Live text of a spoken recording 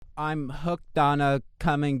I'm hooked on a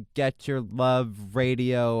Come and Get Your Love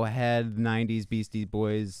Radiohead 90s Beastie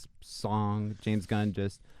Boys song. James Gunn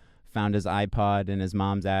just found his iPod in his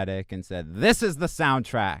mom's attic and said, "This is the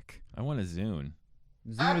soundtrack." I want a Zune.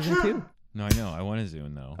 Zune is in too? No, I know. I want a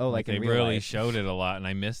Zune, though. Oh, like they in real really life. showed it a lot, and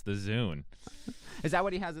I missed the Zune. Is that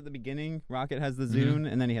what he has at the beginning? Rocket has the Zune,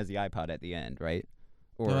 and then he has the iPod at the end, right?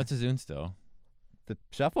 Or No, it's a Zune still. the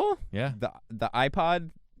Shuffle? Yeah. The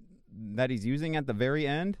iPod that he's using at the very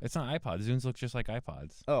end? It's not iPod. Zunes look just like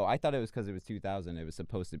iPods. Oh, I thought it was because it was 2000. It was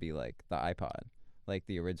supposed to be like the iPod, like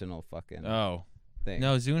the original fucking thing.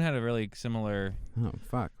 No, Zune had a really similar... Oh,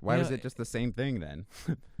 fuck. Why You was know, it just the same thing then?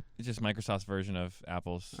 It's just Microsoft's version of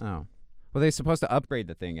Apple's. Oh. Well, they're supposed to upgrade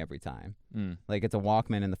the thing every time. Mm. Like, it's a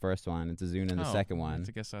Walkman in the first one. It's a Zune in the second one.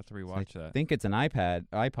 I guess I have to rewatch that. I think it's an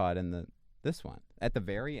iPod in this one. At the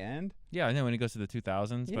very end? Yeah, I know when he goes to the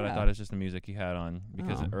 2000s, but I Yeah. thought it's just the music he had on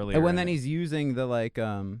because earlier. And when then he's using the, like,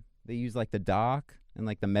 they use, like, the dock and,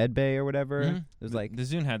 like, the med bay or whatever. Mm-hmm. There's, like... The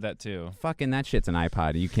Zune had that, too. Fucking that shit's an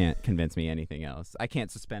iPod. You can't convince me anything else. I can't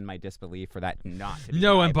suspend my disbelief for that not to be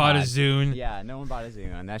No an one iPod. bought a Zune. Yeah, no one bought a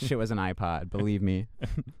Zune. That shit was an iPod, believe me.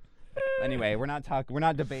 Anyway, we're not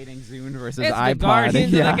debating Zune versus It's iPod. the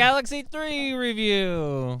Guardians Yeah. of the Galaxy 3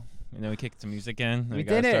 review. And then we kicked some music in. We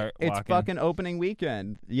did it. It's fucking opening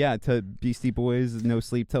weekend. Yeah, to Beastie Boys, No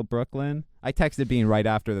Sleep Till Brooklyn. I texted Bean right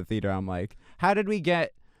after the theater. I'm like, how did we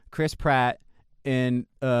get Chris Pratt in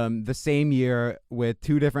the same year with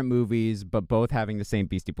two different movies, but both having the same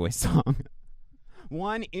Beastie Boys song?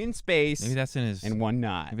 One in space Maybe that's in his and one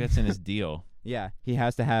not. Maybe that's in his deal. Yeah, he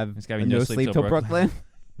has to have It's gotta be a No Sleep Till Brooklyn.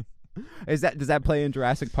 Does that play in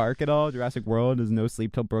Jurassic Park at all? Jurassic World? Does No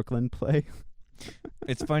Sleep Till Brooklyn play?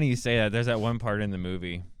 It's funny you say that. There's that one part in the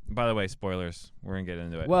movie. By the way, spoilers. We're gonna get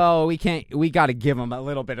into it. Well, we got to give them a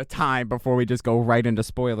little bit of time before we just go right into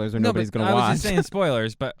spoilers or nobody's going to watch. I was just saying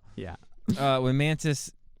spoilers, but yeah. When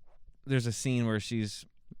Mantis, there's a scene where she's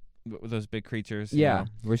with those big creatures. Yeah, you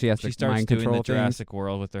know, where she has she to starts mind doing control the things. Jurassic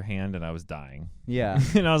World with her hand, and I was dying. Yeah.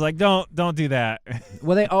 And I was like, don't do that.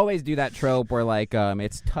 Well, they always do that trope where like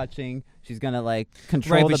it's touching. She's going to like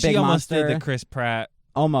control right, the but big she almost monster. did the Chris Pratt.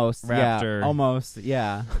 Almost, raptor. Yeah. Almost,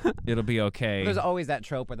 yeah. It'll be okay. There's always that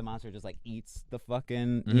trope where the monster just like eats the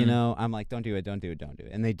fucking, Mhm. you know. I'm like, don't do it.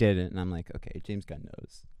 And they did it, and I'm like, okay, James Gunn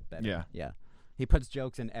knows better. Yeah. Yeah. He puts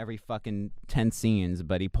jokes in every fucking 10 scenes,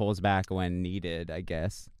 but he pulls back when needed, I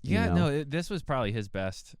guess. Yeah, you know? no, this was probably his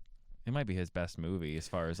best. It might be his best movie as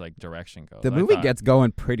far as like direction goes. The I movie thought. gets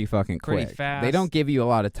going pretty fucking Pretty quick. fast. They don't give you a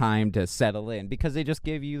lot of time to settle in because they just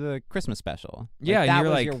give you the Christmas special. Yeah, like, that you're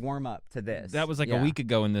was like- your warm up to this. That was like a Yeah. week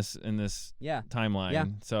ago in this Yeah. timeline. Yeah,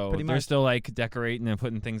 so pretty they're much. still like decorating and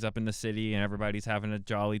putting things up in the city, and everybody's having a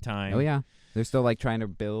jolly time. Oh yeah, they're still like trying to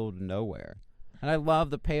build nowhere, and I love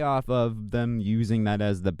the payoff of them using that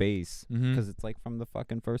as the base Mhm. because it's like from the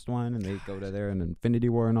fucking first one, and they go to there and Infinity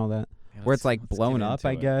War and all that, Yeah, where it's like let's blown get up, into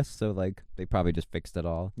I it. guess. So like they probably just fixed it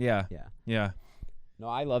all. Yeah, Yeah. yeah. No,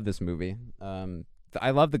 I love this movie.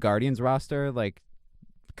 I love the Guardians roster. Like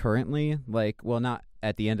currently, like well, not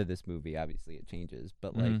at the end of this movie. Obviously, it changes,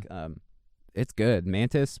 but like it's good.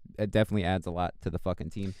 Mantis definitely adds a lot to the fucking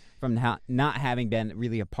team from not having been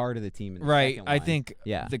really a part of the team. In the Right. second I one. think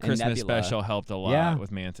Yeah, the and Christmas Nebula. special helped a lot Yeah.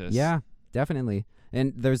 with Mantis. Yeah, definitely.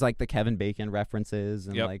 And there's like the Kevin Bacon references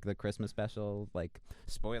and Yep. like the Christmas special. Like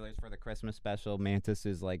spoilers for the Christmas special. Mantis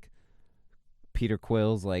is like Peter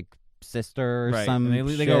Quill's like sister or Right. some. And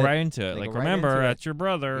they go shit. right into it. They like, go right remember, into it. that's your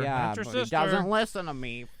brother. Yeah, that's your but sister. he doesn't listen to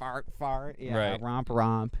me. Fart, fart. Yeah, Right. romp,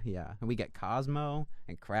 romp. Yeah, and we get Cosmo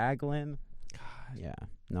and Kraglin. Yeah,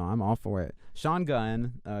 no, I'm all for it. Sean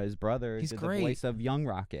Gunn, his brother, He's did great. the voice of Young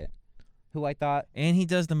Rocket, who I thought, And he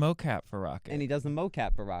does the mocap for Rocket. and he does the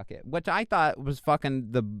mocap for Rocket, which I thought was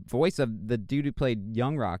fucking the voice of the dude who played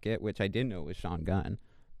Young Rocket, which I didn't know was Sean Gunn.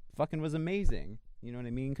 Fucking was amazing. You know what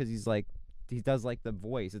I mean? Because he's like, he does like the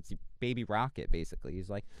voice. It's Baby Rocket basically. He's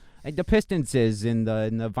like the Pistons is and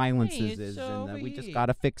the violences is and we just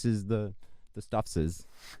gotta fixes the stuffses.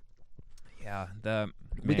 yeah.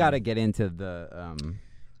 We gotta get into the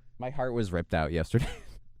my heart was ripped out yesterday.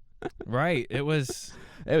 Right. It was.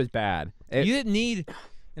 It was bad. You didn't need.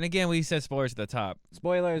 And again, we said spoilers at the top.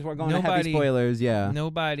 Spoilers. We're going to heavy Nobody- spoilers. Yeah.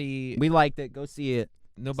 Nobody. We liked it. Go see it.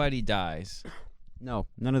 Nobody dies. No,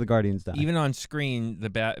 none of the Guardians die. Even on screen,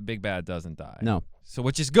 the big bad doesn't die. No, So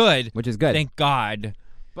which is good. which is good. Thank God.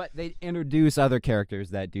 But they introduce other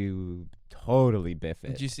characters that do totally biff it.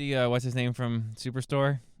 Did you see what's his name from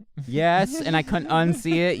Superstore? Yes, and I couldn't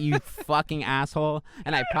unsee it, you fucking asshole.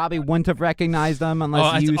 And I probably wouldn't have recognized them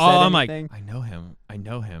unless you said I'm anything. like, I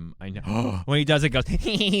know him. When he does it, goes,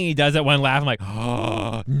 he does it one laugh. I'm like,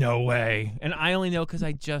 oh, no way. And I only know because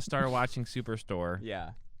I just started watching Superstore.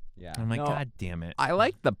 Yeah. I'm like, God damn it. I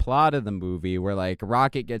like the plot of the movie where, like,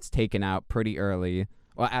 Rocket gets taken out pretty early.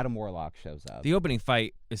 Well, Adam Warlock shows up. The opening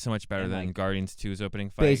fight is so much better And, than like, Guardians 2's opening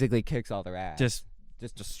fight. Basically kicks all their ass. Just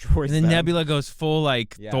destroys and then them. Nebula goes full,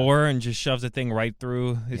 like, Yeah. Thor and just shoves the thing right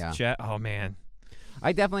through his Yeah. chest. Oh, man.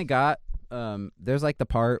 I definitely got, there's, like, the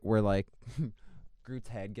part where, like, Groot's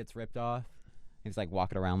head gets ripped off. He's, like,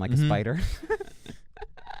 walking around like a spider.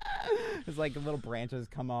 It's like little branches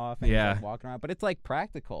come off and he's, like, walking around. But it's, like,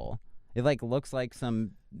 practical. It, like, looks like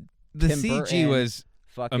some The Tim CG Burton was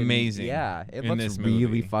fucking amazing. Yeah, it in looks this really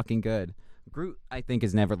movie. fucking good. Groot, I think,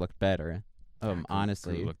 has never looked better.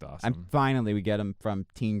 Honestly, Groot looked awesome. We get him from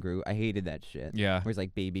Teen Groot. I hated that shit. Yeah. Where he's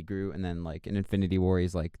like baby Groot, and then like in Infinity War,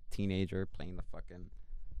 he's like teenager playing the fucking.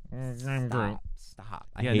 I'm Groot. Stop.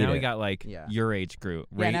 I Yeah, hate now it. we got like Yeah. your age Groot.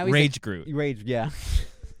 Yeah, now he's Rage like- Groot. Rage, yeah.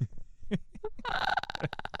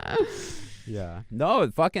 Yeah. No,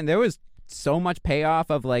 fucking. There was so much payoff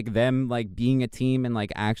of like them like being a team and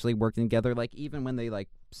like actually working together. Like even when they like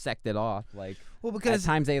sected off, like Well, at because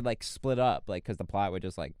times they like split up, like because the plot would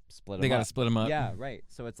just like split them they got to up. split them up. Yeah, right.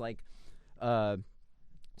 So it's like,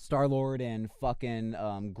 Star-Lord and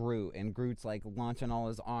fucking Groot, and Groot's like launching all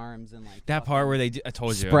his arms and like That part where they I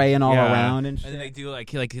told you. spraying all Yeah. around and shit. And then they do like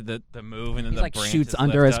the move and then He, the like, branches shoots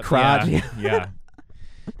under lift his up. crotch. Yeah. Yeah.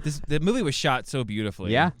 The movie was shot so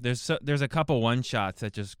beautifully. Yeah. There's a couple one shots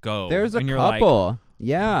that just go. There's a and you're couple. Like,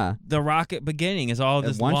 yeah. the rocket beginning is all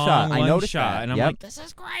this one long shot. I one noticed shot, that. and I'm Yep. like, this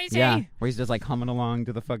is crazy. Yeah. Where he's just like humming along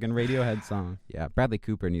to the fucking Radiohead song. Yeah. Bradley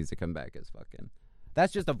Cooper needs to come back as fucking.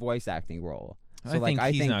 That's just a voice acting role. So I like,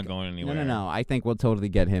 think he's not going anywhere. No. I think we'll totally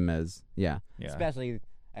get him as Yeah. especially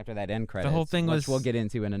after that end credits. whole thing which was- we'll get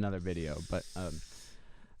into in another video, but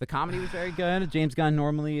the comedy was very good. James Gunn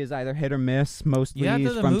normally is either hit or miss, mostly Yeah,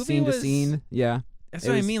 the from movie scene to was- scene. Yeah, That's It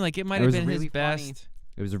what was- I mean. Like it might it have was been really his funny. best.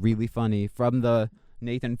 it was really funny. From the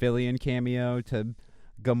Nathan Fillion cameo to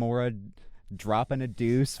Gamora dropping a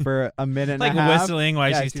deuce for a minute Like and a half. whistling while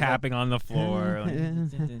Yeah, she's she's like- tapping on the floor.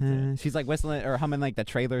 like, She's like whistling or humming like the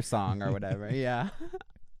trailer song or whatever. Yeah,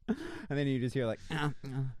 and then you just hear like, and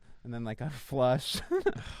then like a flush.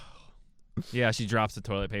 yeah, she drops the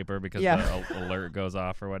toilet paper because Yeah. the alert goes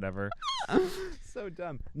off or whatever. So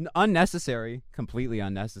dumb. Unnecessary. Completely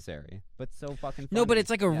unnecessary. But so fucking funny. No, but it's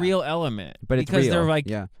like a Yeah. real element. But it's because real. they're like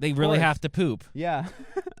Yeah. they really course. have to poop. Yeah.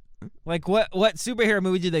 Like what superhero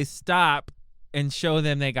movie did they stop and show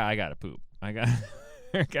them I gotta poop. I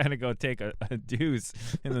gotta go take a deuce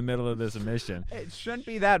in the middle of this mission. It shouldn't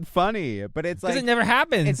be that funny, but it's Because like it never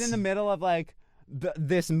happens. it's in the middle of like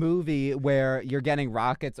this movie where you're getting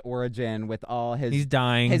Rocket's origin with all He's his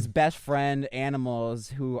dying. best friend animals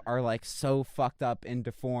who are like so fucked up and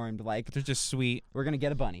deformed. Like They're just sweet. we're gonna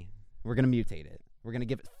get a bunny, we're gonna mutate it, we're gonna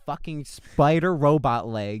give it fucking spider robot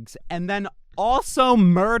legs, and then also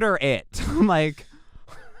murder it. I'm like,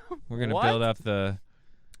 We're gonna what? build up the.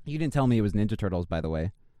 You didn't tell me it was Ninja Turtles, by the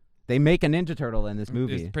way. They make a Ninja Turtle in this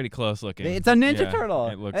movie. It's pretty close looking. It's a Ninja Yeah, Turtle.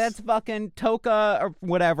 It looks. That's fucking Toka or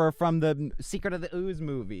whatever from the Secret of the Ooze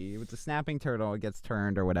movie with the snapping turtle. It gets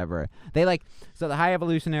turned or whatever. So the High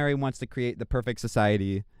Evolutionary wants to create the perfect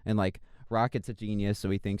society, and like Rocket's a genius, so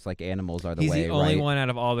he thinks like animals are the He's way. the only right? one out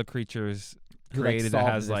of all the creatures Who, created that solved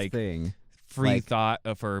has this like thing. free like- thought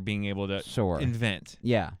for being able to Sure. invent.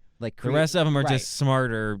 Yeah. Like The rest of them are right. just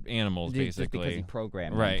smarter animals, Just because he basically.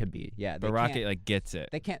 programmed Right. them to be. Yeah. But they Rocket can't- like gets it.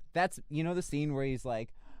 They can't. That's the scene where he's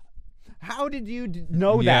like, "How did you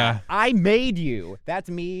know Yeah. that? I made you."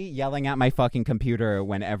 That's me yelling at my fucking computer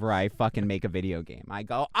whenever I fucking make a video game. I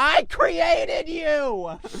go, "I created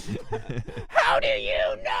you. How do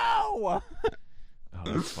you know?" Oh,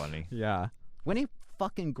 that's funny. Yeah. When he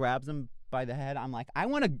fucking grabs him by the head, I'm like, I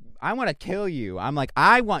want to kill you. I'm like,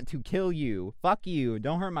 I want to kill you. Fuck you.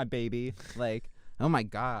 Don't hurt my baby. Like, oh my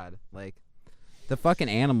god. Like, the fucking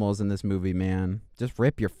animals in this movie, man, just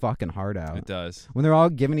rip your fucking heart out. It does. When they're all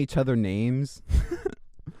giving each other names.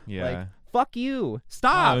 Yeah. Like, fuck you.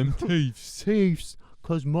 Stop. I'm thieves. Thieves,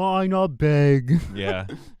 'cause mine are big. Yeah.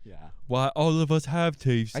 Yeah. Why all of us have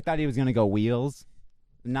thieves? I thought he was going to go wheels.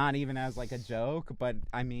 Not even as like a joke, but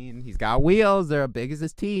I mean, he's got wheels. They're as big as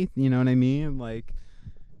his teeth. You know what I mean? Like,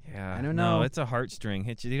 Yeah. I don't No, know. it's a heartstring.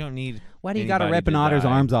 You don't need. why do you got to anybody rip an to otter's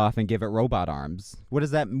die. arms off and give it robot arms? What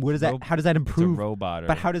is that? How does that It's a improve? robot.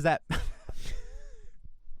 But how does that?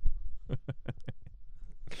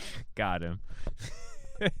 Got him.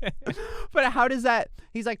 But how does that?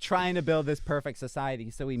 He's like trying to build this perfect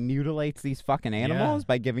society, so he mutilates these fucking animals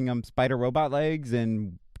by giving them spider robot legs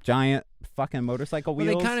and giant fucking motorcycle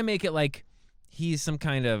wheels. Well, they kind of make it like he's some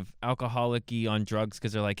kind of alcoholic-y on drugs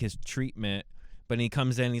because they're like his treatment. But he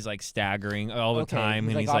comes in, he's like staggering all the time, he's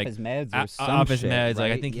and like he's off like his meds or some off his shit, meds. right?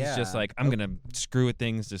 Like I think he's just like I'm gonna screw with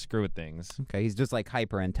things to screw with things. Okay, he's just like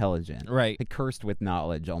hyper intelligent, right? Like cursed with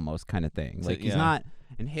knowledge, almost kind of thing. Like he's not,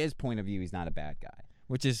 in his point of view, he's not a bad guy.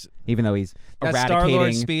 Which is even though he's that eradicating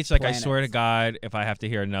Star-Lord speech. Like planets. I swear to God, if I have to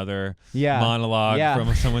hear another monologue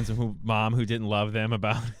from someone's mom who didn't love them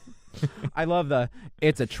about. I love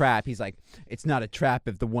it's a trap. He's like, it's not a trap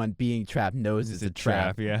if the one being trapped knows it's a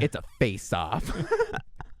trap. Yeah. It's a face-off.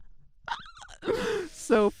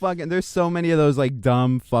 So fucking, there's so many of those like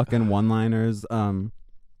dumb fucking one-liners.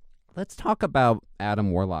 Let's talk about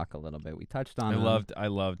Adam Warlock a little bit. We touched on I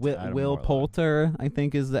loved Will Adam Will Warlock. Poulter, I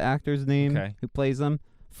think is the actor's name who plays him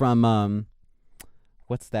from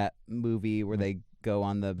what's that movie where they go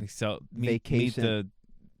on the vacation? Meet the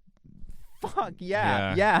Fuck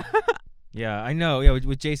yeah. Yeah, I know. Yeah,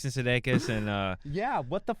 with Jason Sudeikis and yeah,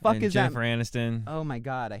 what the fuck is Jennifer that? Aniston. Oh my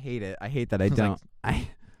god, I hate it. I hate that I don't.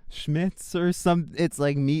 Schmitz or some. It's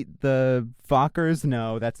like Meet the Fockers.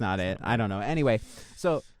 No, that's not it. I don't know. Anyway,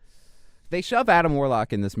 so they shove Adam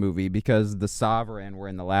Warlock in this movie because the Sovereign were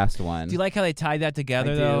in the last one. Do you like how they tied that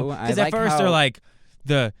together I though? do. Because at first they're like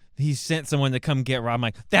he sent someone to come get Rob. I'm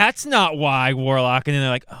like, that's not why Warlock. And then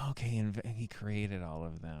they're like, oh, okay, and he created all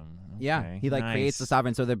of them. Okay, yeah, he like creates the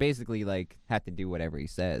Sovereign, so they're basically like have to do whatever he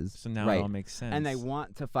says. So now it all makes sense. And they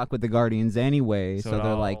want to fuck with the Guardians anyway, so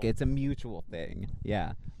they're like, all... it's a mutual thing.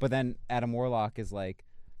 Yeah, but then Adam Warlock is like,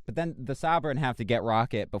 but then the Sovereign have to get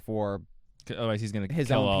Rocket before. Otherwise, he's gonna his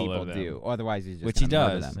kill own all people of them. do. Otherwise, he's just which he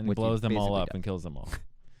murder does, them, and he blows them all up does. and kills them all.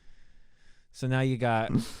 So now you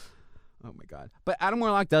got. Oh my god! But Adam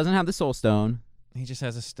Warlock doesn't have the Soul Stone. He just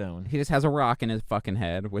has a stone. He just has a rock in his fucking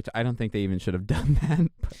head, which I don't think they even should have done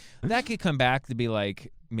that. That could come back to be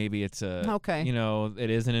like maybe it's a you know, it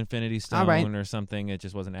is an Infinity Stone or something. It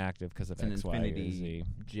just wasn't active because of X, Y, or Z.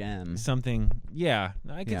 Gem. Something. Yeah,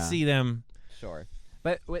 I could see them. Sure,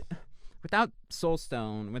 but without Soul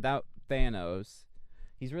Stone, without Thanos,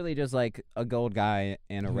 he's really just like a gold guy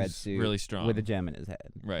in a red suit, really strong, with a gem in his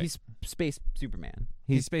head. Right. He's space Superman.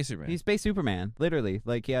 He's space Superman. He's space Superman, literally.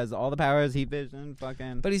 Like he has all the powers, heat vision,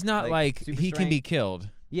 fucking. But he's not like he can be killed.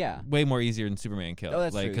 Yeah. Way more easier than Superman killed. Oh,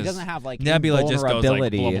 that's like, true. He doesn't have like Nebula just goes like blah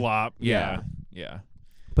invulnerability. blah. Yeah.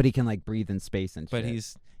 But he can like breathe in space and shit. But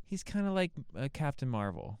he's kind of like Captain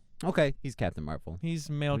Marvel. Okay, he's Captain Marvel. He's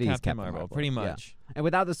male Captain Marvel, pretty much. Yeah. And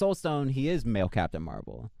without the Soul Stone, he is male Captain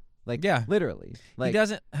Marvel. Like, literally. Like, he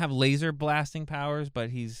doesn't have laser blasting powers,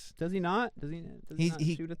 but he's... Does he not? Does he not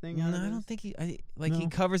shoot a thing out of I his? don't think he... he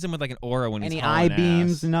covers him with like an aura when he's Any hauling eye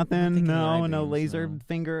beams, ass. nothing? No beams, laser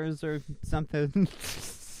fingers or something?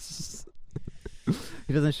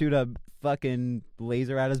 He doesn't shoot a fucking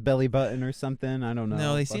laser at his belly button or something? I don't know.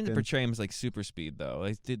 No, they seem to portray him as like super speed, though.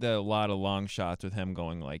 They did a lot of long shots with him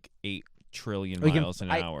going like 8 trillion miles an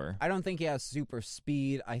hour. I don't think he has super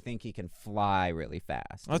speed. I think he can fly really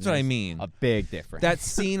fast. That's what I mean. A big difference. That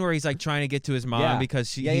scene where he's like trying to get to his mom because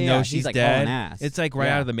he knows she's like dead. Ass. It's like right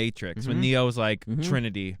out of the Matrix when Neo's like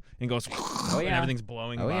Trinity and goes and yeah. everything's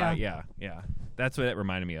blowing by. Yeah. That's what it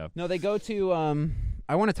reminded me of. No, they go to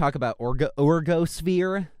I want to talk about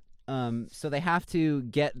Orgosphere. So they have to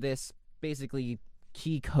get this basically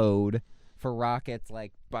key code for Rocket's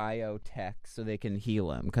like biotech so they can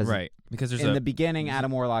heal him because there's in the beginning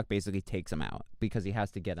Adam Warlock basically takes him out because he has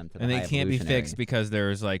to get him to the and they high can't be evolutionary. fixed because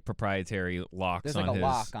there's like proprietary locks there's on like a his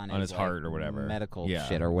lock on his like, heart or whatever medical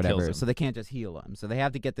shit or whatever, so they can't just heal him. So they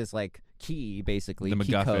have to get this like key basically the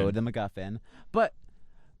key MacGuffin. code, the MacGuffin, but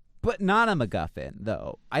not a MacGuffin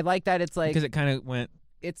though. I like that it's like because it kind of went.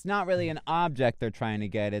 It's not really an object they're trying to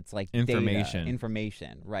get. It's like information. Data,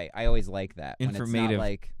 information. Right. I always like that. Informative when it's not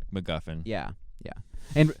like MacGuffin. Yeah.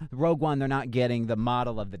 And Rogue One, they're not getting the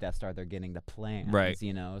model of the Death Star. They're getting the plans. Right.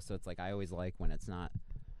 You know. So it's like I always like when it's not.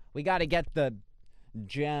 We got to get the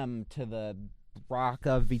gem to the Rock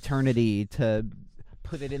of Eternity to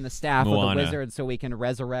put it in the staff of the wizard so we can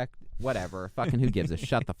resurrect whatever. Fucking who gives a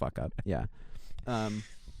shut the fuck up. Yeah.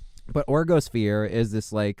 But Orgosphere is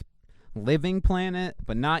this like living planet,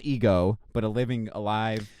 but not ego, but a living,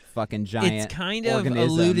 alive, fucking giant. It's kind of organism.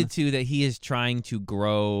 alluded to that he is trying to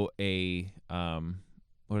grow a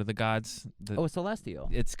what are the gods? A celestial.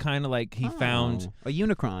 It's kind of like he found a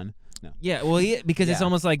Unicron. No. Yeah, well, because it's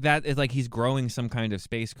almost like that. It's like he's growing some kind of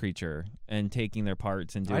space creature and taking their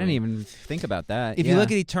parts and doing. I didn't even think about that. If you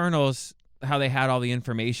look at Eternals, how they had all the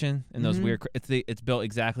information and those weird. It's built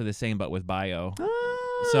exactly the same, but with bio.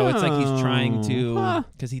 So it's like he's trying to,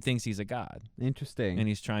 because he thinks he's a god, Interesting. and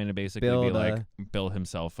he's trying to basically build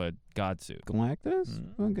himself a god suit. Galactus?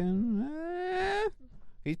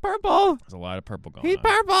 He's purple. There's a lot of purple going He's on.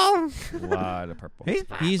 purple. A lot of purple. He's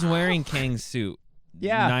He's wearing Kang's suit.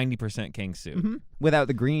 Yeah. 90% Kang's suit. Mm-hmm. Without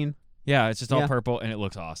the green. Yeah, it's just all Yeah. purple, and it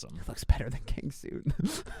looks awesome. It looks better than King's suit.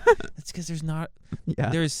 That's because there's not... Yeah.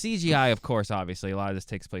 There's CGI, of course, obviously. A lot of this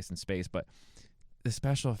takes place in space, but the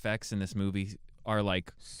special effects in this movie are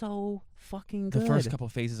like... So fucking good. The first couple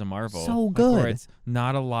phases of Marvel. So like, good. where it's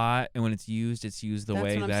not a lot, and when it's used the That's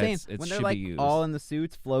way what I'm that saying. it When should they're like be used. all in the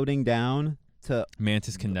suits floating down to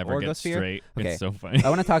Mantis can never get Orgosphere? straight. Okay. It's so funny. I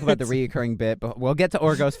want to talk about the reoccurring bit, but we'll get to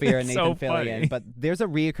Orgosphere and It's Nathan so Fillion. funny. But there's a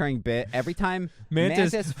reoccurring bit every time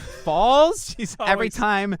Mantis- Mantis falls. She's Every always-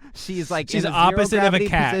 time she's like She's in a opposite zero of a gravity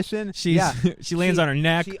cat. position. She's yeah. she lands on her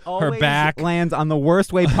neck, She her always back. lands on the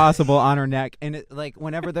worst way possible on her neck, and it, like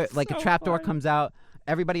whenever the like So a trapdoor funny. comes out,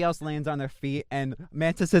 everybody else lands on their feet, and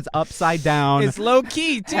Mantis sits upside down. It's low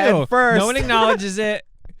key too. Head first. No one acknowledges it.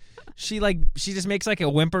 She just makes like a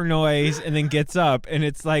whimper noise and then gets up, and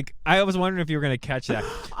it's like I was wondering if you were gonna catch that.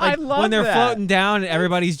 I Like, love when they're that. floating down and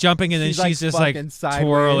everybody's jumping, and then She's, she's just like fucking sideways.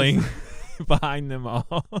 twirling behind them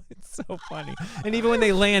all. It's so funny. And even when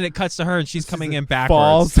they land, it cuts to her, and she's coming in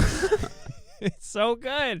backwards. Falls. It's so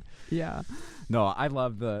good. Yeah. No, I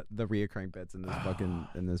love the reoccurring bits in this fucking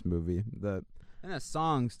in this movie. And the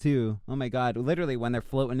songs too. Oh my god! Literally, when they're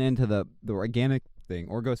floating into the organic thing,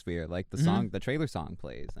 Orgosphere, like the song, the trailer song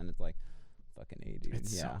plays, and it's like, fucking A, dude.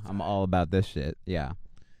 It's so yeah, good. I'm all about this shit. Yeah.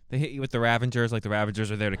 They hit you with the Ravengers, like the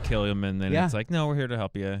Ravengers are there to kill him, and then Yeah. it's like, no, we're here to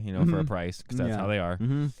help you, for a price, because that's Yeah. how they are.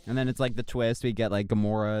 Mm-hmm. And then it's like the twist. We get like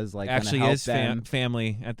Gamora's like Actually gonna help is them.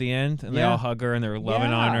 family at the end, and they Yeah. all hug her, and they're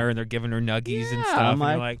loving on Yeah. her, and they're giving her nuggies and Yeah, stuff. I'm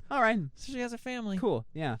And you're like, all right, so she has a family. cool.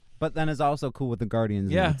 Yeah. But then it's also cool with the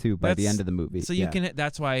Guardians Yeah, too by the that's- end of the movie. So yeah. you can.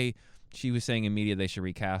 That's why she was saying in media they should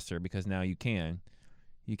recast her, because now you can.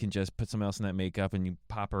 You can just put someone else in that makeup and you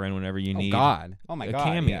pop her in whenever you need. Oh god. Oh my a god.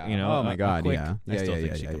 cameo, yeah. Oh my god. quick, Yeah. I still think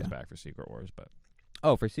yeah, she yeah, comes yeah. back for Secret Wars, but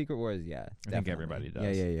Oh, for Secret Wars, yeah. I think definitely. everybody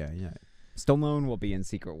does. Yeah. Stallone will be in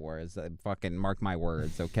Secret Wars. Fucking mark my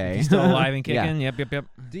words, okay? He's still alive and Yeah. kicking. Yep.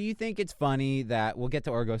 Do you think it's funny that we'll get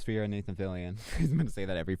to Orgosphere and Nathan Fillion? I'm going to say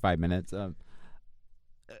that every 5 minutes.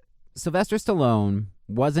 Sylvester Stallone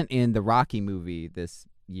wasn't in the Rocky movie this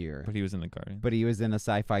year, But he was in the Guardian. but he was in a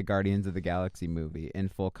sci-fi Guardians of the Galaxy movie in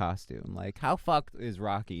full costume. Like, how fucked is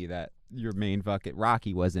Rocky that your main fucking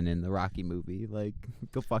Rocky wasn't in the Rocky movie? Like,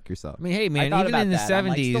 go fuck yourself. I mean, hey I man, thought even about in the that. I'm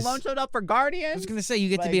like, 70s, Stallone showed up for I Guardians. was gonna say you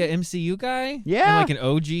get to be Like- an MCU guy. Yeah. And like an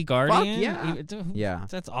OG Guardian. yeah. Yeah.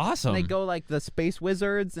 That's awesome. They go like the space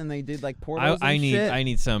wizards, and they did like portals. I and shit.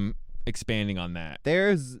 need some expanding on that.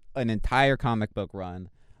 There's an entire comic book run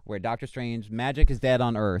where Doctor Strange magic is dead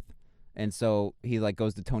on Earth, and so he like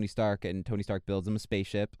goes to Tony Stark, and Tony Stark builds him a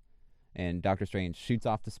spaceship, and Doctor Strange shoots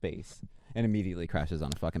off to space and immediately crashes on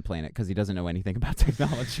a fucking planet because he doesn't know anything about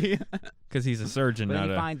technology. Because he's a surgeon, But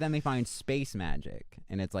not a. then they find space magic,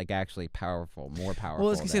 and it's like actually powerful, more powerful. Well,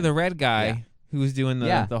 I was gonna say than- the red guy Yeah. who was doing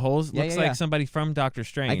Yeah. the holes Yeah, looks yeah, like yeah. somebody from Doctor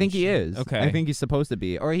Strange. I think he is. Okay. I think he's supposed to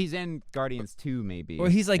be, or he's in Guardians 2 maybe. Or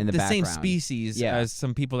he's like in the, the same background. species Yeah. as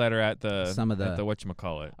some people that are at the Some of at the-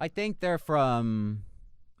 whatchamacallit. I think they're from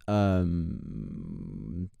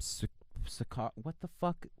what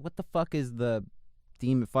the fuck is the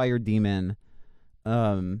fire demon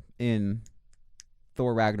in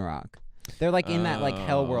Thor Ragnarok? They're like in that like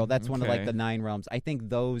hell world. That's one of like okay. the 9 realms. I think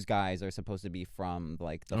those guys are supposed to be from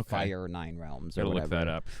like the Okay. fire 9 realms or Gotta whatever. look that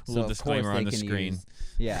up. So Little of disclaimer course on they the can screen.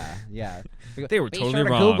 Yeah. They were Be totally sure to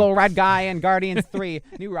wrong. Google Red Guy and Guardians 3.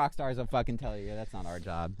 New rock stars will fucking tell you. That's not our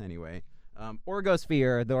job. Anyway.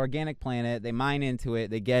 Orgosphere, the organic planet, they mine into it,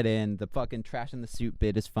 they get in, the fucking trash in the suit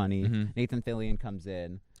bit is funny. Mhm. Nathan Fillion comes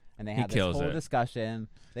in, and they He have this kills whole it. discussion.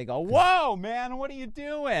 They go, whoa, man, what are you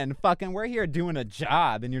doing? Fucking, we're here doing a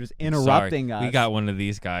job, and you're just interrupting Sorry, us. we got one of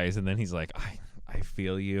these guys, and then he's like, I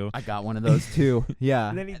feel you. I got one of those too. Yeah.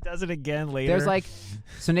 And then he does it again later. There's like,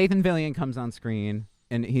 so Nathan Fillion comes on screen,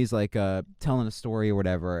 and he's like telling a story or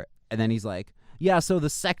whatever, and then he's like, yeah, so the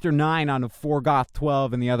Sector 9 on a 4-Goth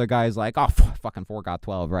 12, and the other guy's like, oh, fucking 4-Goth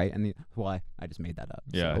 12, right? And I just made that up.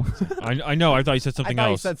 Yeah. So. I know. I thought you said something I thought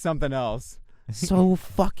else. he said something else. So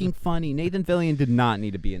fucking funny. Nathan Fillion did not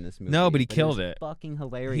need to be in this movie. No, but he was killed it. Fucking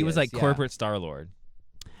hilarious. He was like yeah. corporate Star-Lord.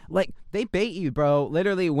 Like they bait you, bro.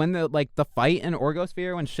 Literally, when the fight in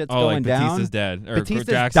Orgosphere, when shit's Oh, going like down, Batista's dead. Or Batista's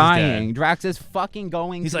Drax dying. Is dead. Drax is fucking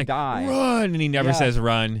going He's to like, die. run, and he never says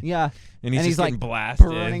run. Yeah. And he's just like getting blasted.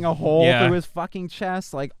 burning a hole Yeah. through his fucking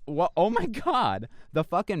chest. Like, what? Oh my god, the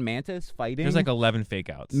fucking Mantis fighting. There's like 11 fake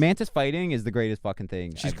outs. Mantis fighting is the greatest fucking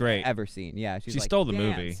thing She's I've great. ever seen. Yeah, she like, stole the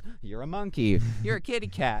 "Dance. movie. You're a monkey. You're a kitty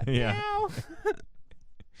cat. Yeah. Meow."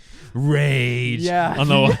 Rage. Yeah. On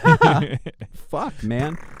the Fuck,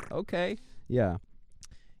 man. Okay. Yeah.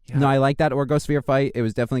 Yeah. No, I like that Orgosphere fight. It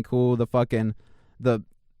was definitely cool. The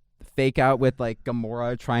fake out with like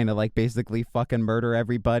Gamora trying to like basically fucking murder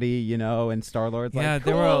everybody, and Star-Lord's like,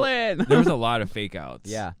 there was a lot of fake outs.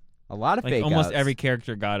 Yeah. A lot of Like fake almost outs. every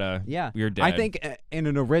character got a you're dead. I think in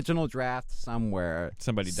an original draft somewhere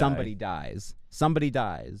somebody dies. Somebody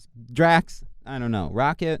dies. Drax, I don't know.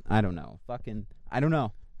 Rocket, I don't know. Fucking, I don't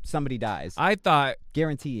know. Somebody dies. I thought,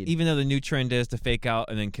 Guaranteed. even though the new trend is to fake out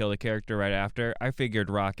and then kill the character right after, I figured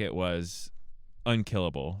Rocket was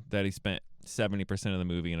unkillable. That he spent 70% of the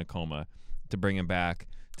movie in a coma to bring him back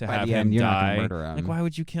to By have the him end, you're not die. gonna murder him. Like, why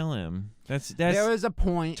would you kill him? That's there was a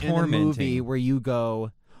point in the tormenting. movie where you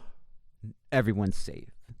go, everyone's safe.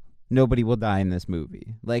 Nobody will die in this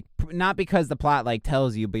movie. Like, not because the plot like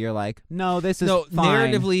tells you, but you're like, no, this is fine.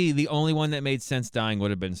 Narratively, the only one that made sense dying would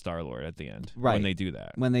have been Star-Lord at the end. Right. When they do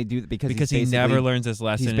that. When they do because he never learns this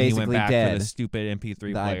lesson and he went basically back dead. for the stupid MP3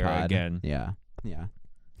 the player iPod. again. Yeah. Yeah.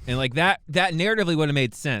 And like that narratively would have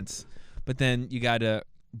made sense. But then you got to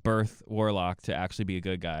birth Warlock to actually be a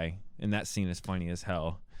good guy. And that scene is funny as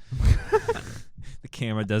hell. The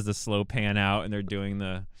camera does the slow pan out and they're doing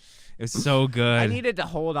it was so good. I needed to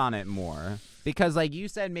hold on it more because, like you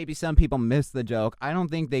said, maybe some people missed the joke. I don't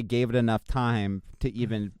think they gave it enough time to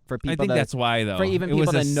even for people. I think that's why, though. For even it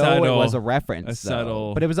people was to a know subtle, it was a reference. a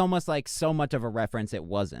subtle. But it was almost like so much of a reference it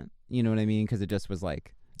wasn't. You know what I mean? Because it just was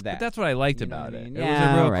like that. But that's what I liked You know about what I it. mean? It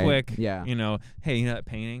Yeah, was a real right. quick, Yeah. hey, you know that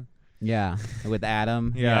painting? Yeah, with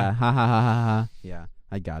Adam. Yeah. Ha ha ha ha ha. Yeah,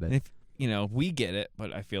 I got And it. if, we get it,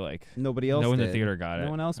 but I feel like Nobody else no one in did. the theater got it. No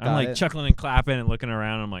one else I'm got like it. chuckling and clapping and looking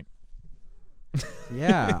around. I'm like,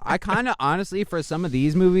 Yeah, I kind of honestly for some of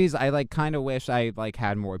these movies, I like kind of wish I like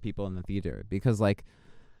had more people in the theater because like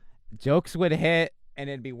jokes would hit and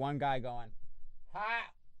it'd be one guy going, "Ha."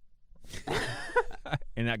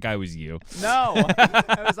 and that guy was you. No,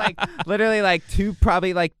 it was like literally like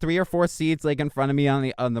probably like 3 or 4 seats like in front of me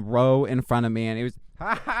on the row in front of me, and it was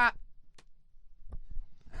ha ha.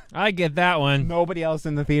 I get that one. Nobody else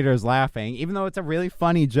in the theater is laughing, even though it's a really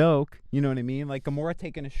funny joke. You know what I mean? Like Gamora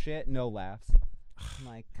taking a shit, no laughs. I'm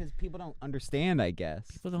like, because people don't understand, I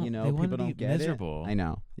guess. People don't. You know, they wanna people don't be get miserable. it. I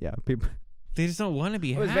know. Yeah, people. They just don't want to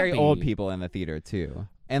be It was happy. very old people in the theater too,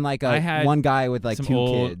 and like I had one guy with like Some 2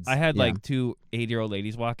 old, kids. I had Yeah. like 2 80-year-old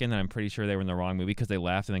ladies walk in, and I'm pretty sure they were in the wrong movie because they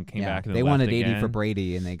laughed and then came back and they then wanted left 80 again. for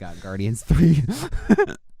Brady, and they got Guardians 3.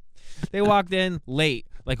 They walked in late,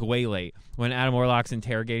 like way late, when Adam Warlock's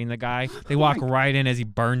interrogating the guy. They walk right in as he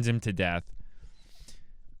burns him to death.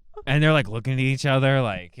 And they're like looking at each other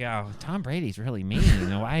like, yeah, Tom Brady's really mean.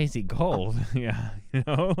 Why is he gold? Yeah,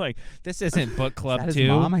 like this isn't book club Is that 2. his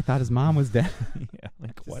mom? I thought his mom was dead. Yeah,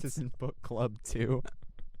 like what? This isn't book club 2.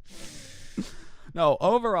 No,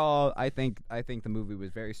 overall, I think the movie was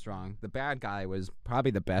very strong. The bad guy was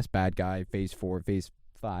probably the best bad guy. Phase 4, Phase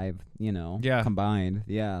 5, Yeah. combined.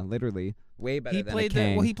 Yeah, literally, way better He than played the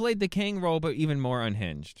King. he played the King role, but even more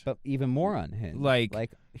unhinged. but even more unhinged.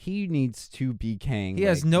 Like he needs to be King. He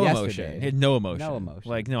has like, no yesterday. emotion. He had no emotion. No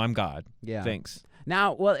emotion. Like, no, I'm God. Yeah. Thanks.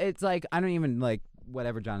 Now, well, it's like I don't even like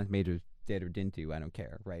whatever Jonathan Majors did or didn't do. I don't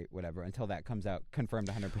care, right? Whatever until that comes out confirmed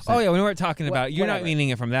 100%. Oh yeah, we weren't talking about. You're not whatever. meaning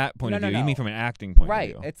it from that point of No, view. no, You no. mean from an acting point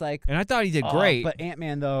Right. of view. It's like And I thought he did great. But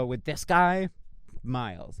Ant-Man though with this guy,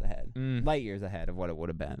 miles ahead, Mm. light years ahead of what it would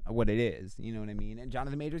have been, what it is. You know what I mean? And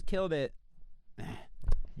Jonathan Majors killed it.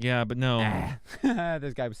 Yeah, but no.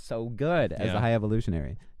 This guy was so good as Yeah. a high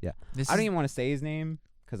evolutionary. Yeah. This I don't is- even want to say his name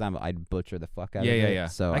because I'd butcher the fuck out Yeah, of yeah, it. yeah.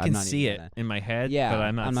 So I I'm can not see even it gonna, in my head, yeah, but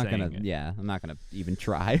I'm not saying gonna. it. Yeah, I'm not gonna even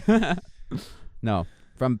try. No,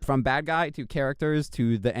 from bad guy to characters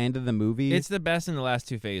to the end of the movie. It's the best in the last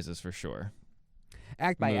 2 phases for sure.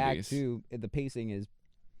 act by movies. act too. The pacing is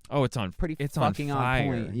Oh, it's on. pretty It's fucking on fire.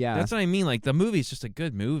 point. Yeah, That's what I mean. Like the movie's just a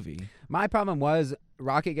good movie. my problem was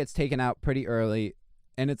Rocket gets taken out pretty early,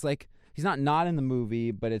 and it's like he's not in the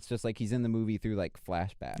movie, but it's just like he's in the movie through like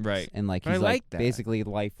flashbacks, Right. And like But I he's like that. basically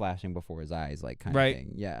light flashing before his eyes, like kind Right. of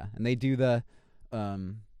thing. Yeah, and they do the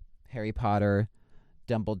Harry Potter,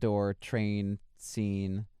 Dumbledore train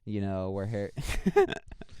scene, where Harry.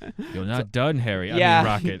 You're not done, Harry. yeah, I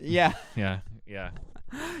mean, Rocket. yeah, Yeah.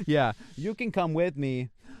 yeah. You can come with me,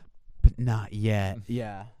 but not yet.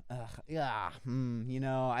 Yeah. Yeah,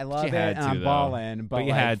 I love it, had and to, I'm though. balling, but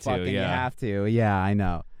you like, had to, fucking, you yeah. have to. Yeah, I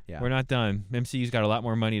know. Yeah. We're not done. MCU's got a lot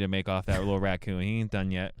more money to make off that little raccoon. He ain't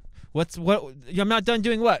done yet. What? I'm not done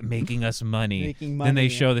doing what? Making us money. Making money. Then they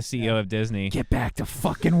show the CEO Yeah. of Disney. Get back to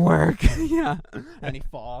fucking work. Yeah. And he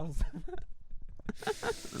falls.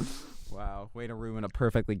 Wow. Way to ruin a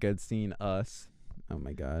perfectly good scene, Us. Oh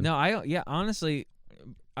my god. No, honestly,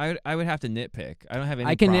 I would have to nitpick. I don't have any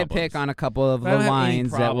I can problems. nitpick on a couple of But I the don't have any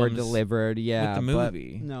lines that were problems delivered. Yeah. with the but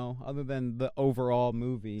movie. no, other than the overall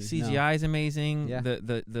movie. no. CGI is amazing. Yeah.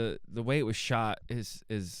 The way it was shot is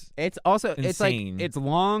It's also it's like insane. it's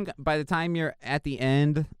long by the time you're at the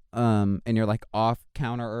end, and you're like off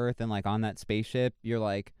counter Earth and like on that spaceship, you're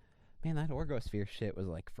like, man, that Orgosphere shit was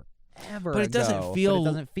like forever But it doesn't ago. feel- But it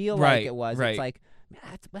doesn't feel right, like it was. right. It's like,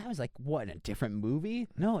 man, that was like what, in a different movie?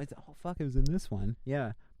 No, it's fuck, it was in this one.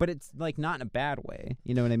 Yeah. But it's like not in a bad way.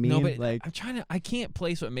 You know what I mean? no, but like I can't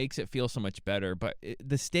place what makes it feel so much better. But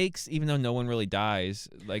the stakes, even though no one really dies,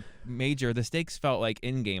 like Major, the stakes felt like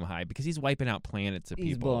in-game high because he's wiping out planets of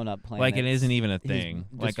he's people. blowing up planets. Like it isn't even a He's thing.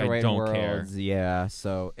 Like I destroying don't care. worlds. Yeah,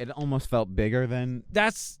 so it almost felt bigger than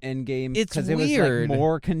That's Endgame. It's because it was weird. like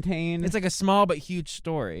more contained. it's like a small but huge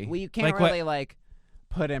story. Well, you can't like what- really like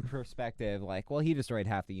put in perspective. Like, well, he destroyed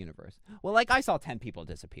half the universe. Well, like I saw 10 people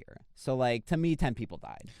disappear. So like to me, 10 people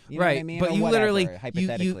died. You know right, what I mean? but Or you whatever, literally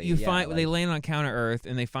hypothetically, you yeah, find like, they land on counter Earth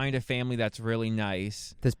and they find a family that's really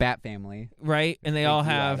nice, this Bat family. right? And they Freaked all you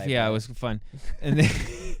out, have I it bet. was fun, and they,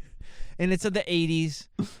 and it's of the 80s.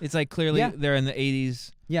 It's like clearly Yeah. they're in the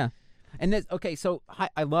 80s. Yeah. And this, okay, so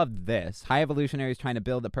I loved this. High evolutionaries trying to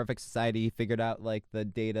build the perfect society, figured out like the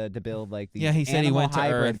data to build like these Yeah, he said he animal went to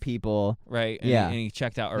hybrid Earth. people. Right. And Yeah. He, and he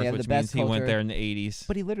checked out They Earth, have the which best means he went culture. there in the 80s.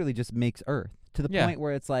 But he literally just makes Earth to the Yeah. point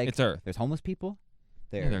where it's like It's Earth. there's homeless people.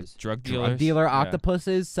 Yeah, they're There's drug drug dealers. dealer Yeah.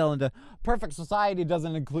 octopuses selling to perfect society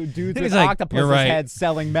doesn't include dudes He's with like, octopus "You're right." heads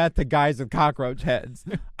selling meth to guys with cockroach heads.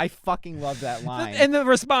 I fucking love that line. And the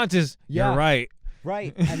response is, Yeah. "You're right."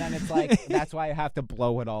 Right. And then it's like, that's why I have to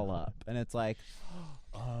blow it all up. And it's like,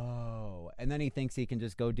 oh. And then he thinks he can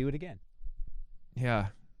just go do it again. Yeah,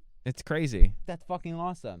 it's crazy. That's fucking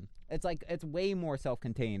awesome. It's like, it's way more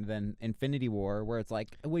self-contained than Infinity War, where it's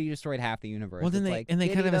like, well, you destroyed half the universe. Well, then It's they like, kind of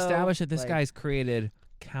did he, though? establish that this Like, guy's created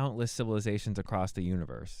countless civilizations across the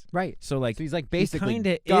universe. right. So like, So he's like basically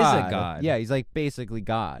kinda is a God. god. Yeah, he's like basically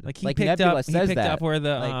God. like he like picked Nebula up says that. up where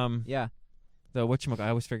the Like, yeah. the whatchamacallit, I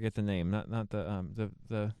always forget the name. Not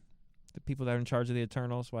the people that are in charge of the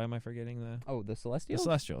Eternals. Why am I forgetting the Oh, the Celestials?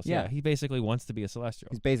 Celestials? Yeah. Yeah, he basically wants to be a Celestial.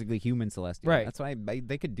 He's basically human Celestial. Right. That's why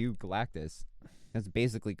they could do Galactus. That's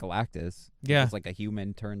basically Galactus. Yeah. It's like a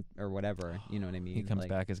human turn or whatever. You know what I mean? He comes like,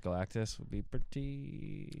 back as Galactus. Would be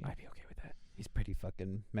pretty. I'd be okay with that. He's pretty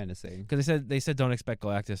fucking menacing. Because they said don't expect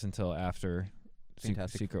Galactus until after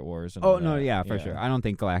Fantastic Secret Wars. And Oh, all no, that. yeah, for sure. I don't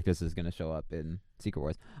think Galactus is going to show up in Secret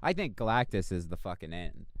Wars. I think Galactus is the fucking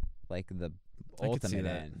end. Like the I could see ultimate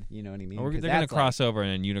that. end. You know what I mean? They're 'Cause going to that's, like, cross over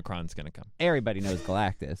and then Unicron's going to come. everybody knows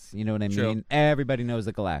Galactus. You know what I True. mean? Everybody knows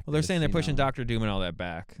the Galactus. Well, they're saying they're you pushing know? Doctor Doom and all that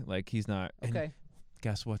back. Like he's not. and Okay.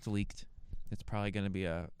 guess what's leaked? It's probably going to be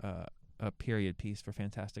a period piece for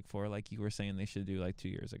Fantastic Four, like you were saying they should do like 2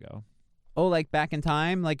 years ago. Oh, like back in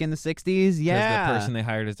time? Like in the 60s? Yeah. Because the person they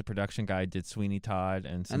hired as the production guy did Sweeney Todd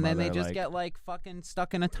and some and then other, they just like, get like fucking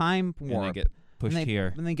stuck in a time and warp. they get pushed and they,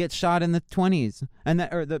 here. And they get shot in the 20s. And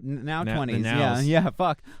or the now Now- the 20s. Yeah, nows. yeah,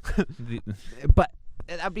 fuck. The- But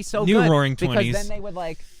that'd be so New good. roaring because 20s. then they would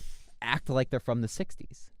like act like they're from the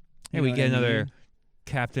 60s. Hey, You we know get what I another mean?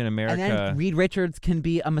 Captain America. And then Reed Richards can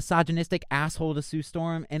be a misogynistic asshole to Sue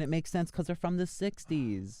Storm, and it makes sense because they're from the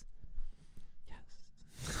 60s.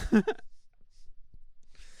 Yes.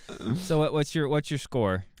 So what's your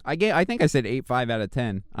score? I think I said 8.5 out of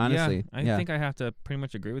 10, honestly. I think I have to pretty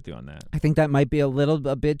much agree with you on that. I think that might be a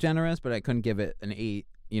bit generous, but I couldn't give it an 8.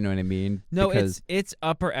 You know what I mean? No, because, it's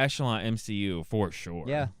upper echelon MCU for sure.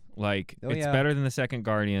 Yeah. Like Oh, it's yeah. better than the second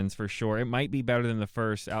Guardians for sure. It might be better than the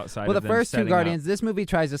first outside well, of the them first two setting Guardians, up this movie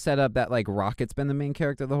tries to set up that like Rocket's been the main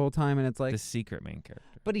character the whole time, and it's like, the secret main character.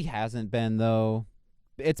 but he hasn't been though.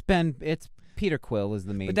 It's Peter Quill is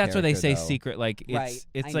the main. But that's why they say character, though. secret. Like Right,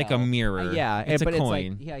 it's I like a know. mirror. Yeah, it's but a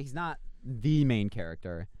coin. It's like, yeah, he's not the main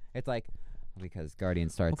character. It's like because Guardian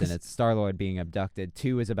starts Well, and it's Star-Lord being abducted.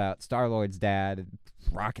 2 is about Star-Lord's dad.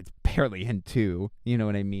 Rocket's barely in 2. You know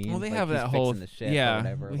what I mean? Well, they Like, have he's that whole fixing the ship or yeah.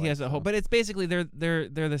 whatever, He like, has a whole, so. but it's basically they're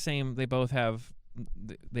the same. They both have.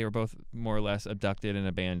 They were both more or less abducted and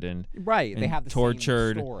abandoned. Right, they and have the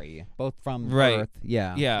tortured. same story, both from Right. Earth.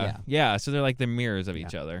 Yeah, Yeah. So they're like the mirrors of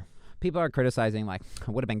each other. people are criticizing like it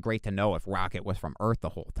would have been great to know if Rocket was from Earth the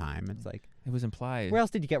whole time. It's like It was implied. where else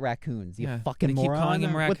did you get raccoons? You Yeah. fucking They keep moron. calling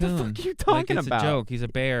him What raccoon. the fuck are you talking it's about? a joke. He's a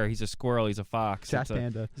bear. He's a squirrel. He's a fox. Jack It's a-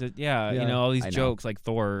 Panda. yeah, Yeah, you know all these I know. jokes like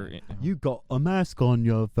Thor. You got a mask on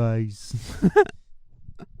your face.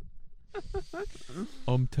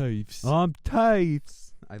 Taves. I'm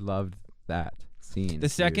Taves. I loved that scene. The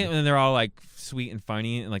second dude. when they're all like sweet and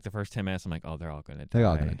funny, and like the first 10 minutes, I'm like, oh, they're all gonna die. They're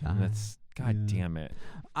all gonna die. That's God Yeah. damn it.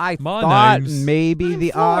 I My thought name's- maybe the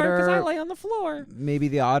because I otter, lay on the floor. maybe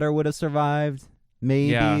the otter would have survived.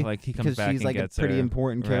 Maybe. Yeah, like he comes because back she's and like a gets pretty her.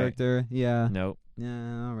 important Right. character. Yeah. Nope.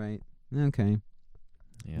 Yeah. All right. Okay.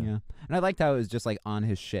 Yeah. Yeah. And I liked how it was just like on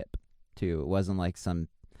his ship too. It wasn't like some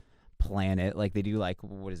planet like they do like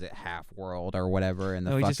what is it, Half World or whatever in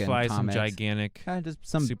the No, he fucking just flies some comics. gigantic Just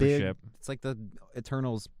some super big. ship. It's like the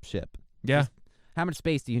Eternals ship. Yeah. How much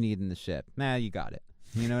space do you need in the ship? Nah, you got it.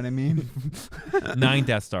 You know what I mean? 9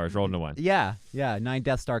 Death Stars rolled into one. Yeah. 9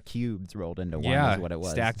 Death Star cubes rolled into one Yeah, is what it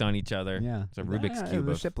was. stacked on each other. Yeah. It's a Rubik's Cube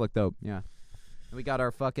The of ship looked dope. Yeah. And we got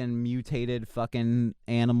our fucking mutated fucking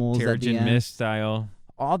animals at the Terrigen end. Mist style.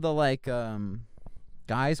 All the like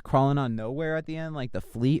guys crawling on nowhere at the end, like the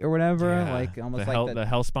fleet or whatever. Yeah. Like almost the like the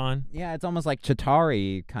Hellspawn. yeah, it's almost like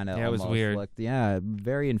Chitauri kind of. Yeah, it was weird. Looked. Yeah,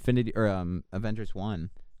 very Infinity or Avengers 1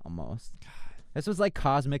 almost. This was like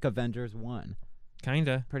Cosmic Avengers 1,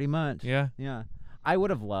 Kinda. pretty much. Yeah. Yeah. I would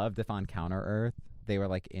have loved if on Counter Earth they were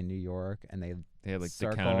like in New York and they They had like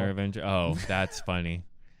circle. the counter Avenger. Oh, that's funny.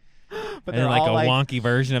 but And they're like all a wonky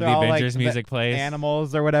version of the they're all, like, Avengers the music plays.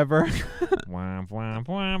 animals or whatever. Womp, womp,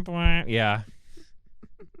 womp, womp. Yeah.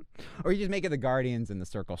 Or you just make it the Guardians in the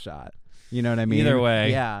circle shot. You know what I mean? Either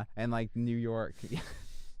way. Yeah, and like New York.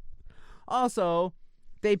 Also,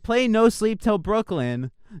 they play No Sleep Till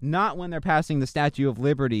Brooklyn, not when they're passing the Statue of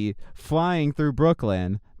Liberty, flying through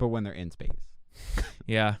Brooklyn, but when they're in space.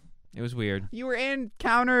 Yeah. It was weird. You were in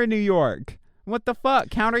Counter New York. What the fuck?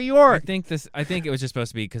 Counter I York. think it was just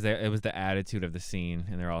supposed to be because it was the attitude of the scene,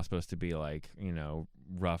 and they're all supposed to be like,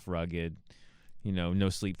 rough, rugged, no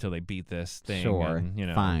sleep till they beat this thing. Sure.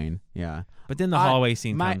 And, Fine. Yeah. But then the hallway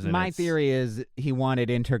scene comes in. My it's- theory is he wanted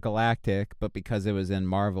Intergalactic, but because it was in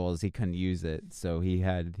Marvels, he couldn't use it. So he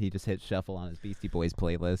just hit shuffle on his Beastie Boys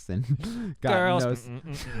playlist and got Girls.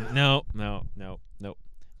 no. Nope.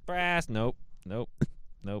 Brass. Nope.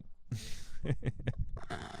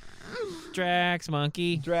 Drax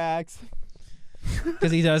monkey. Drax.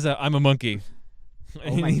 Because he does I'm a monkey. Oh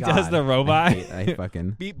And my he God. does the robot. I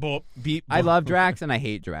fucking. Beep boop. Beep. I boop. love Drax and I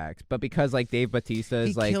hate Drax, but because like Dave Bautista is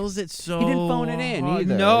He like kills it so. he didn't phone it in hard.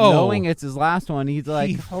 either. No. Knowing it's his last one, he's like,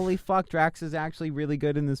 He- holy fuck, Drax is actually really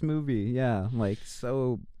good in this movie. Yeah, like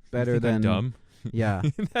so better You think I'm than dumb. Yeah.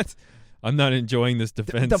 I'm not enjoying this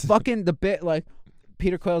defense. the bit like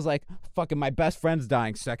Peter Quill's like, fucking my best friend's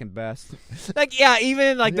dying, second best. like yeah,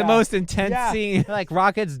 even like the Yeah. most intense Yeah. scene. Like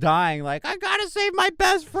Rocket's dying, like I gotta save my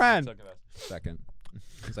best friend. Second.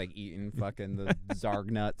 He's like eating fucking the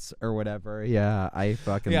Zarg nuts or whatever. Yeah, I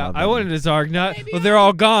fucking Yeah, love I him. wanted a Zarg nut, but they're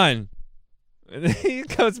all gone. And then he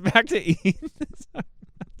goes back to eating the Zarg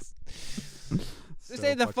nuts. So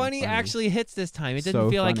Say the fucking funny actually hits this time. It didn't So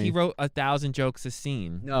feel like funny. he wrote 1,000 jokes a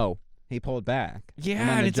scene. No, he pulled back. Yeah, and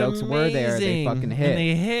when the it's jokes were there, they amazing. fucking hit. And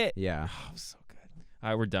they hit. Yeah. Oh, so good. All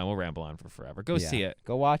right, we're done. We'll ramble on for forever. Go Yeah. see it.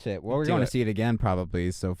 Go watch it. Well, we're Do going it. to see it again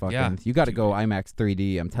probably. So fucking, Yeah. you got to Do go it. IMAX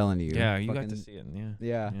 3D. I'm telling you. Yeah, you got Fucking- to see it. Yeah.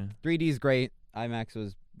 Yeah. Yeah. 3D is great. IMAX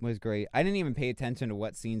was great. I didn't even pay attention to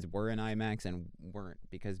what scenes were in IMAX and weren't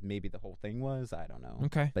because maybe the whole thing was. I don't know.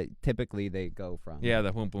 Okay. But typically they go from Yeah,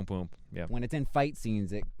 the boom, boom, boom. Yeah. when it's in fight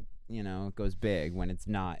scenes, it it goes big. When it's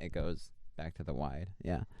not, it goes back to the wide.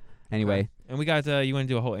 Yeah. Anyway, And we got, you want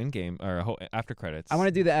to do a whole end game or a whole after credits? I want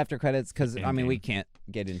to do the after credits because I mean Endgame. we can't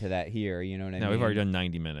get into that here. You know what I mean? No, we've already done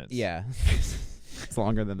 90 minutes. Yeah, it's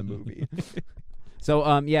longer than the movie. So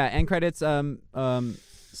end credits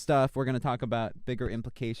stuff. We're gonna talk about bigger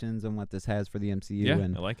implications and what this has for the MCU Yeah,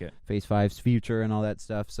 and I like it. Phase 5's future and all that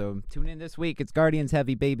stuff. So tune in this week. It's Guardians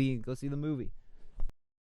heavy, baby. Go see the movie.